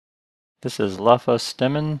This is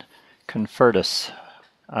Lophostemon confertus.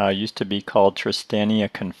 Used to be called Tristania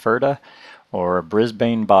conferta, or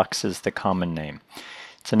Brisbane Box is the common name.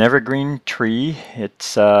 It's an evergreen tree.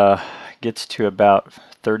 It gets to about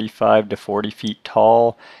 35 to 40 feet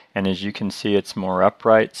tall, and as you can see, it's more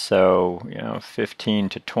upright, so 15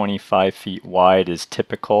 to 25 feet wide is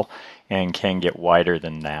typical and can get wider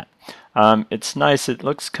than that. It's nice. It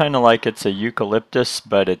looks kind of like it's a eucalyptus,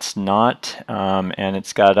 but it's not, and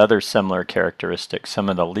it's got other similar characteristics. Some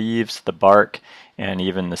of the leaves, the bark, and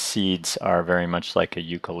even the seeds are very much like a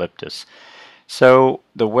eucalyptus. So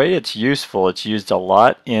the way it's useful, it's used a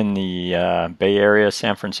lot in the Bay Area,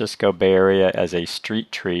 San Francisco Bay Area as a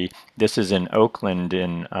street tree. This is in Oakland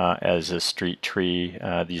as a street tree,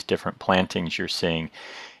 these different plantings you're seeing.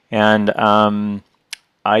 And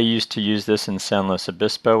I used to use this in San Luis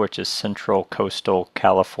Obispo, which is central coastal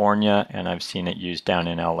California, and I've seen it used down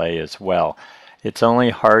in LA as well. It's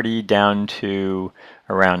only hardy down to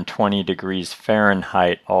around 20 degrees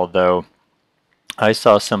Fahrenheit, although I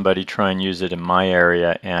saw somebody try and use it in my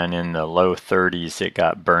area, and in the low 30s it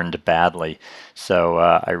got burned badly. So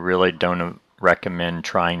I really don't recommend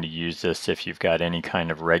trying to use this if you've got any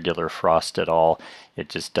kind of regular frost at all. It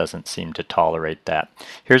just doesn't seem to tolerate that.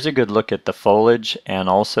 Here's a good look at the foliage and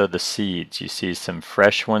also the seeds. You see some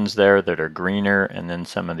fresh ones there that are greener, and then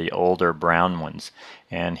some of the older brown ones.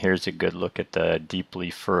 And here's a good look at the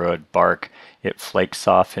deeply furrowed bark. It flakes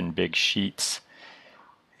off in big sheets.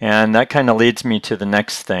 And that kind of leads me to the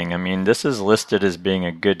next thing. I mean, this is listed as being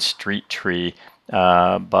a good street tree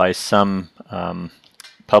by some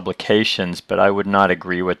publications, but I would not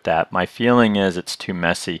agree with that. My feeling is it's too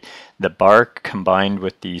messy. The bark combined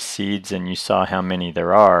with these seeds, and you saw how many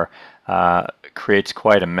there are, creates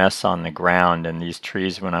quite a mess on the ground, and these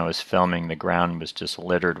trees, when I was filming, the ground was just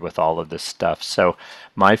littered with all of this stuff. So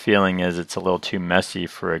my feeling is it's a little too messy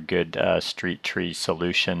for a good street tree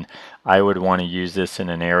solution. I would want to use this in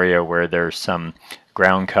an area where there's some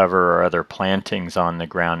ground cover or other plantings on the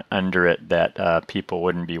ground under it that people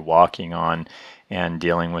wouldn't be walking on and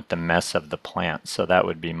dealing with the mess of the plant. So that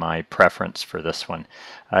would be my preference for this one.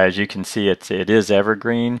 As you can see, it is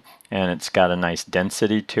evergreen, and it's got a nice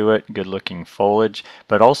density to it, good looking foliage,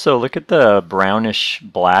 but also look at the brownish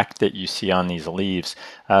black that you see on these leaves.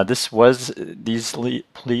 These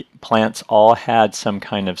plants all had some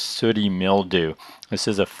kind of sooty mildew. This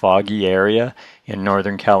is a foggy area in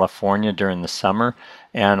Northern California during the summer,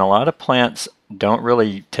 and a lot of plants don't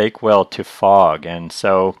really take well to fog, and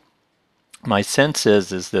so my sense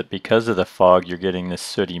is that because of the fog, you're getting this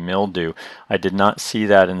sooty mildew. I did not see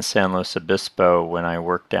that in San Luis Obispo when I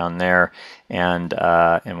worked down there and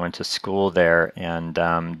went to school there, and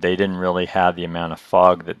they didn't really have the amount of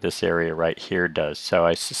fog that this area right here does. So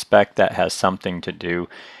I suspect that has something to do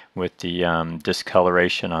with the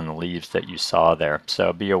discoloration on the leaves that you saw there.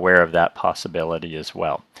 So be aware of that possibility as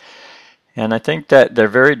well. And I think that they're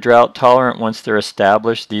very drought tolerant once they're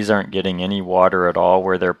established. These aren't getting any water at all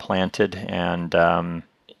where they're planted, and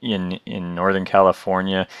in Northern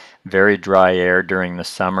California, very dry air during the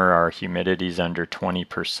summer. Our humidity is under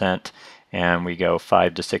 20%, and we go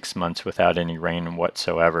 5 to 6 months without any rain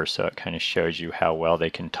whatsoever, so it kind of shows you how well they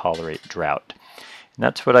can tolerate drought. And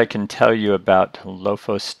that's what I can tell you about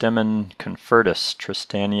Lophostemon confertus,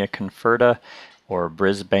 Tristania conferta, or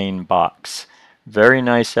Brisbane Box. Very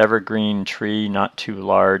nice evergreen tree, not too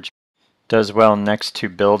large. Does well next to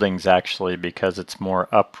buildings actually because it's more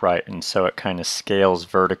upright, and so it kind of scales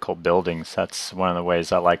vertical buildings. That's one of the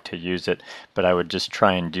ways I like to use it, but I would just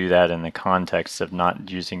try and do that in the context of not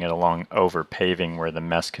using it along over paving where the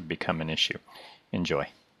mess could become an issue. Enjoy.